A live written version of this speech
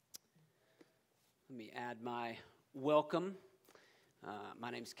Let me add my welcome.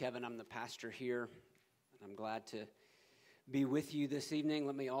 My name's Kevin. I'm the pastor here, and I'm glad to be with you this evening.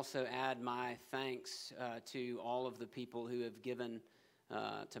 Let me also add my thanks to all of the people who have given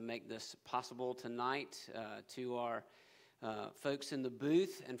to make this possible tonight, to our folks in the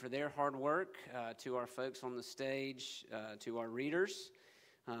booth and for their hard work, to our folks on the stage, to our readers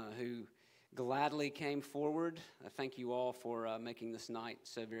who gladly came forward. Thank you all for making this night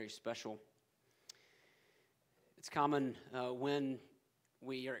so very special. It's common when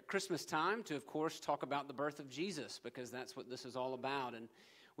we are at Christmas time to, of course, talk about the birth of Jesus, because that's what this is all about. And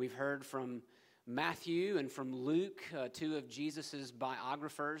we've heard from Matthew and from Luke, two of Jesus'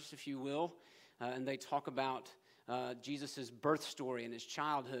 biographers, if you will, and they talk about Jesus' birth story and his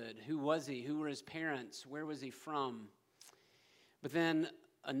childhood. Who was he? Who were his parents? Where was he from? But then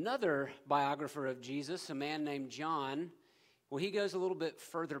another biographer of Jesus, a man named John, well, he goes a little bit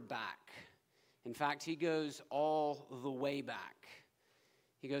further back. In fact, he goes all the way back.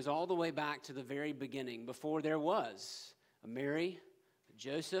 He goes all the way back to the very beginning, before there was a Mary, a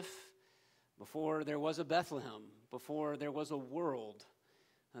Joseph, before there was a Bethlehem, before there was a world,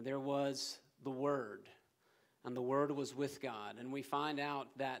 and there was the Word, and the Word was with God. And we find out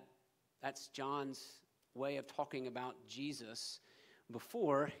that that's John's way of talking about Jesus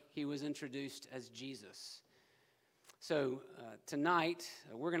before he was introduced as Jesus. So tonight,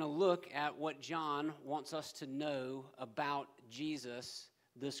 we're going to look at what John wants us to know about Jesus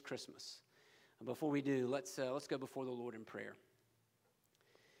this Christmas. Before we do, let's go before the Lord in prayer.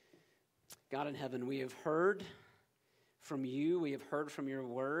 God in heaven, we have heard from you, we have heard from your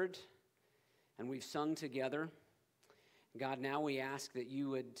word, and we've sung together. God, now we ask that you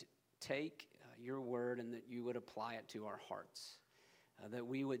would take your word and that you would apply it to our hearts, that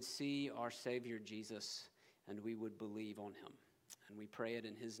we would see our Savior Jesus and we would believe on him. And we pray it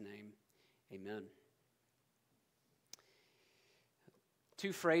in his name. Amen.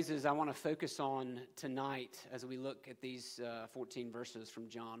 Two phrases I want to focus on tonight as we look at these 14 verses from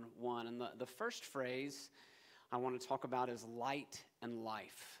John 1. And the first phrase I want to talk about is light and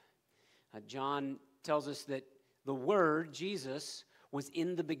life. John tells us that the Word, Jesus, was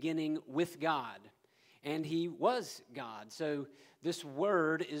in the beginning with God. And he was God. So this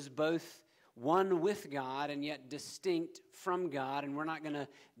Word is both one with God and yet distinct from God, and we're not going to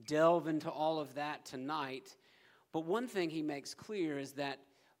delve into all of that tonight. But one thing he makes clear is that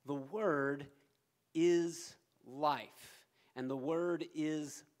the Word is life, and the Word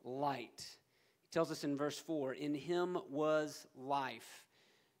is light. He tells us in verse 4, in him was life,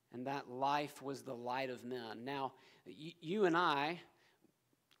 and that life was the light of men. Now, you and I,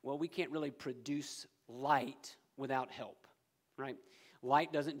 well, we can't really produce light without help, right?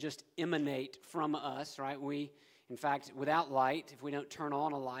 Light doesn't just emanate from us, right? In fact, without light, if we don't turn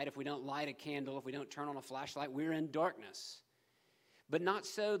on a light, if we don't light a candle, if we don't turn on a flashlight, we're in darkness. But not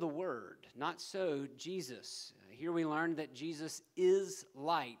so the Word, not so Jesus. Here we learn that Jesus is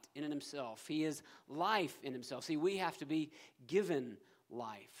light in himself. He is life in himself. See, we have to be given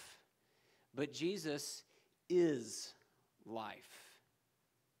life. But Jesus is life.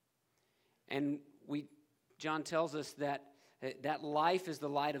 And John tells us that life is the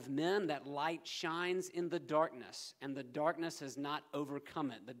light of men. That light shines in the darkness, and the darkness has not overcome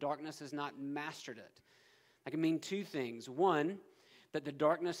it. The darkness has not mastered it. That can mean two things. One, that the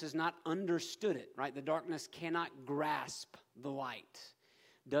darkness has not understood it, right? The darkness cannot grasp the light.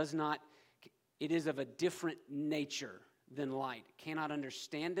 It is of a different nature than light. It cannot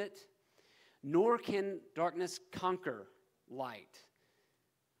understand it, nor can darkness conquer light.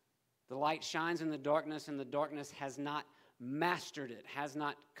 The light shines in the darkness, and the darkness has not mastered it, has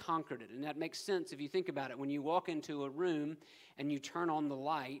not conquered it. And that makes sense if you think about it. When you walk into a room and you turn on the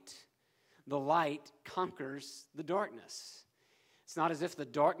light conquers the darkness. It's not as if the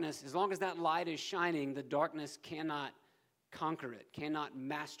darkness, as long as that light is shining, the darkness cannot conquer it, cannot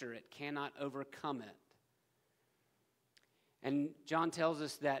master it, cannot overcome it. And John tells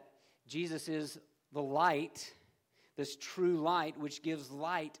us that Jesus is the light, this true light, which gives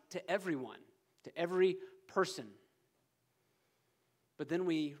light to everyone, to every person. But then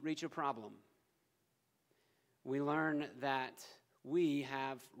we reach a problem. We learn that we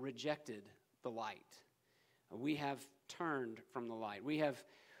have rejected the light. We have turned from the light.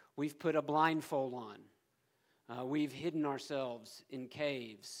 We've put a blindfold on. We've hidden ourselves in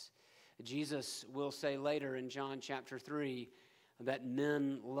caves. Jesus will say later in John chapter 3 that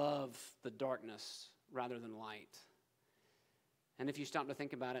men love the darkness rather than light. And if you stop to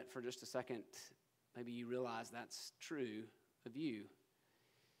think about it for just a second, maybe you realize that's true of you.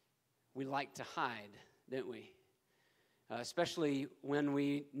 We like to hide, don't we? Especially when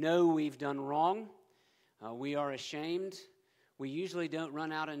we know we've done wrong, We are ashamed. We usually don't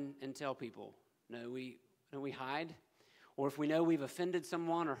run out and tell people. No, we hide. Or if we know we've offended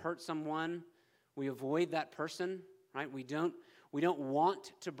someone or hurt someone, we avoid that person, right? We don't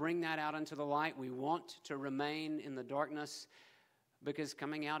want to bring that out into the light. We want to remain in the darkness because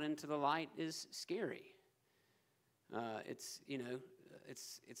coming out into the light is scary.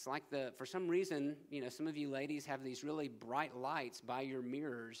 It's like for some reason, some of you ladies have these really bright lights by your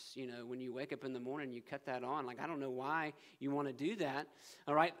mirrors. When you wake up in the morning, you cut that on. Like, I don't know why you want to do that.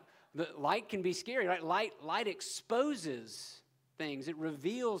 All right, the light can be scary, right? Light exposes things. It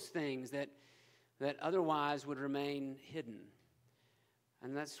reveals things that otherwise would remain hidden.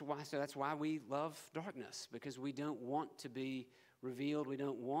 And that's why we love darkness, because we don't want to be revealed. We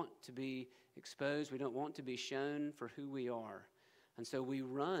don't want to be exposed. We don't want to be shown for who we are. And so we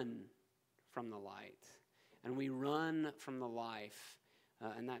run from the light, and we run from the life,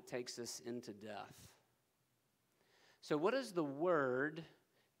 and that takes us into death. So what does the Word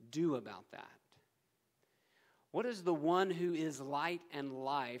do about that? What does the one who is light and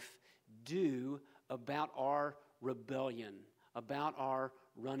life do about our rebellion, about our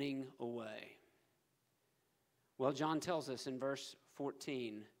running away? Well, John tells us in verse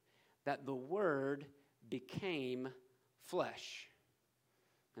 14 that the Word became flesh.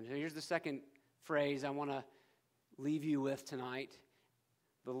 And here's the second phrase I want to leave you with tonight.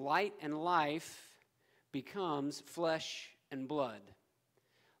 The light and life becomes flesh and blood.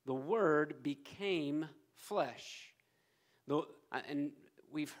 The Word became flesh. And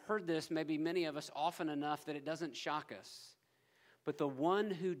we've heard this, maybe many of us, often enough that it doesn't shock us. But the one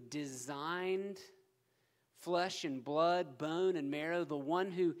who designed flesh and blood, bone and marrow, the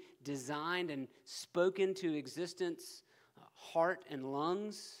one who designed and spoke into existence heart and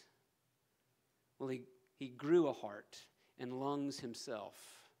lungs, well, he grew a heart and lungs himself.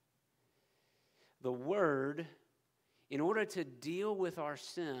 The Word, in order to deal with our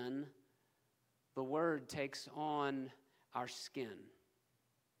sin, the Word takes on our skin.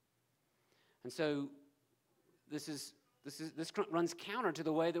 And so this runs counter to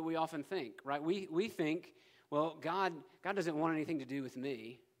the way that we often think, right? We think, well, God doesn't want anything to do with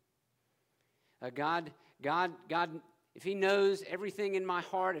me. God, if He knows everything in my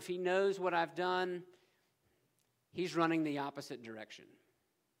heart, if He knows what I've done, He's running the opposite direction.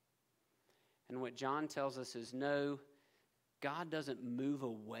 And what John tells us is, no, God doesn't move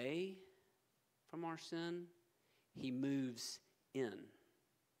away from our sin. He moves in.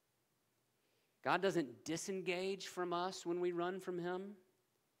 God doesn't disengage from us when we run from Him.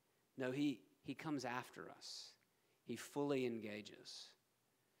 No, He comes after us. He fully engages.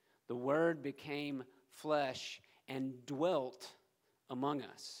 The Word became flesh and dwelt among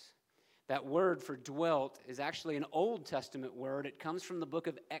us. That word for dwelt is actually an Old Testament word. It comes from the book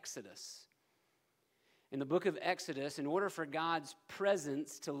of Exodus. In the book of Exodus, in order for God's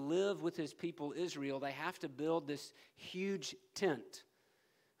presence to live with His people Israel, they have to build this huge tent.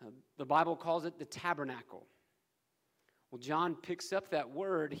 The Bible calls it the tabernacle. Well, John picks up that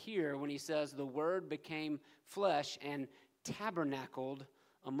word here when he says the Word became flesh and tabernacled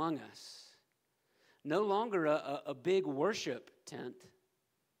among us. No longer a big worship tent,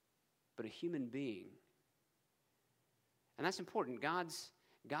 but a human being. And that's important.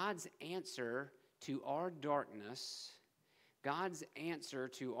 God's answer to our darkness, God's answer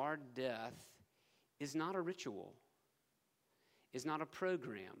to our death is not a ritual. It's not a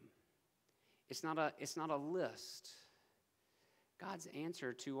program. It's not a list. God's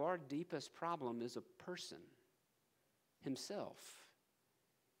answer to our deepest problem is a person, Himself.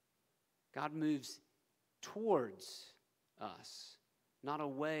 God moves towards us, not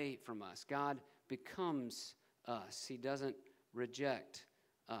away from us. God becomes us. He doesn't reject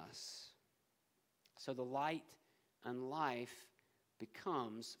us. So the light and life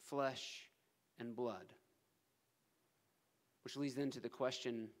becomes flesh and blood. Which leads then to the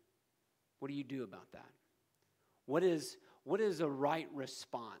question, what do you do about that? What is a right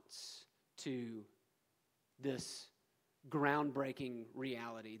response to this groundbreaking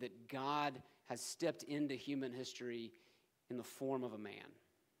reality that God has stepped into human history in the form of a man?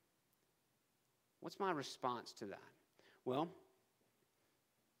 What's my response to that? Well,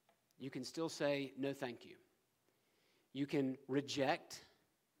 you can still say, no, thank you. You can reject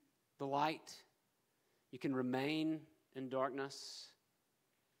the light. You can remain in darkness,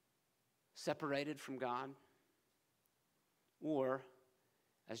 separated from God. Or,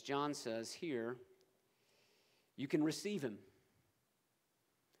 as John says here, you can receive Him.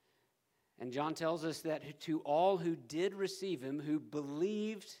 And John tells us that to all who did receive Him, who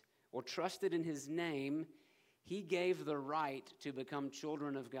believed or trusted in His name, He gave the right to become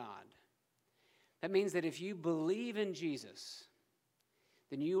children of God. That means that if you believe in Jesus,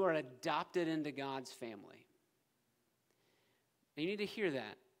 then you are adopted into God's family. And you need to hear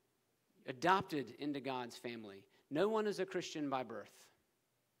that. Adopted into God's family. No one is a Christian by birth.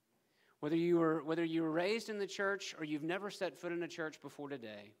 Whether you were raised in the church or you've never set foot in a church before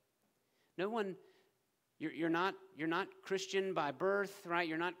today, no one, you're not Christian by birth, right?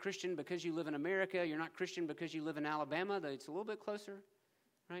 You're not Christian because you live in America. You're not Christian because you live in Alabama, though it's a little bit closer,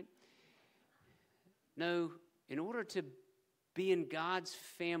 right? No, in order to be in God's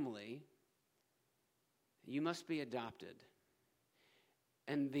family, you must be adopted.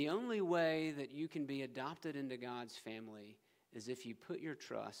 And the only way that you can be adopted into God's family is if you put your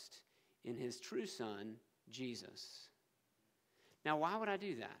trust in his true son, Jesus. Now, why would I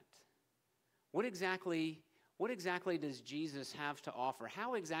do that? What exactly does Jesus have to offer?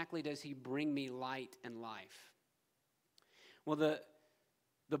 How exactly does he bring me light and life? Well,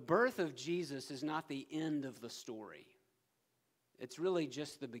 the birth of Jesus is not the end of the story. It's really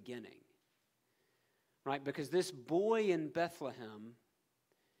just the beginning, right? Because this boy in Bethlehem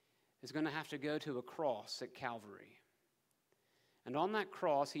is going to have to go to a cross at Calvary. And on that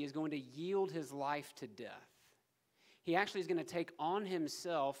cross, he is going to yield his life to death. He actually is going to take on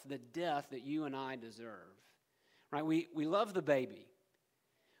himself the death that you and I deserve. Right? We love the baby.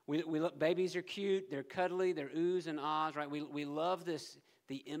 Babies are cute, they're cuddly, they're oohs and ahs, right? We love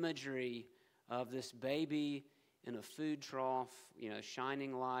the imagery of this baby in a food trough,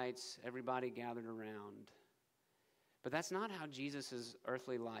 shining lights, everybody gathered around. But that's not how Jesus'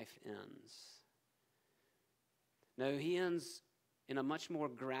 earthly life ends. No, he ends in a much more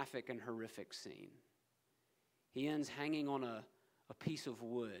graphic and horrific scene. He ends hanging on a piece of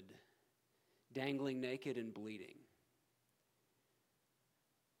wood, dangling naked and bleeding.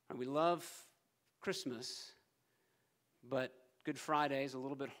 And we love Christmas, but Good Friday is a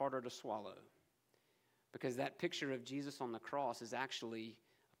little bit harder to swallow because that picture of Jesus on the cross is actually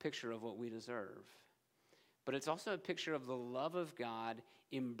a picture of what we deserve. But it's also a picture of the love of God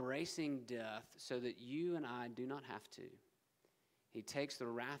embracing death so that you and I do not have to. He takes the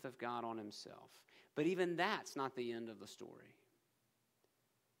wrath of God on himself. But even that's not the end of the story.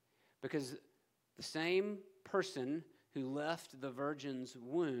 Because the same person who left the virgin's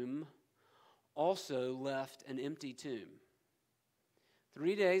womb also left an empty tomb.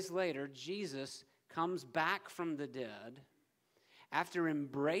 3 days later, Jesus comes back from the dead. After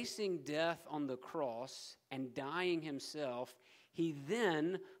embracing death on the cross and dying himself, he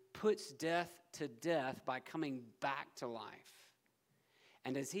then puts death to death by coming back to life.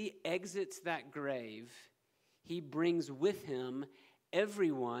 And as he exits that grave, he brings with him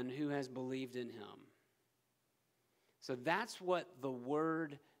everyone who has believed in him. So that's what the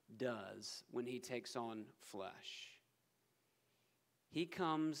Word does when he takes on flesh. He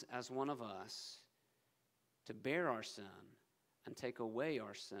comes as one of us to bear our sin and take away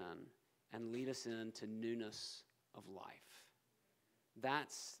our sin and lead us into newness of life.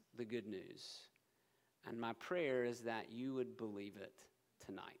 That's the good news. And my prayer is that you would believe it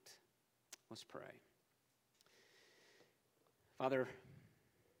tonight. Let's pray. Father,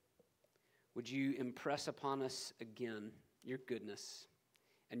 would you impress upon us again your goodness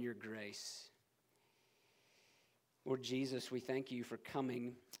and your grace? Lord Jesus, we thank you for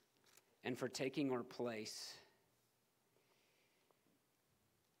coming and for taking our place,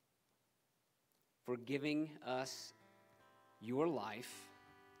 for giving us your life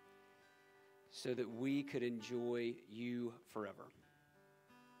so that we could enjoy you forever.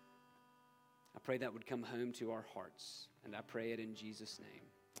 I pray that would come home to our hearts, and I pray it in Jesus' name.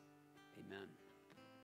 Amen.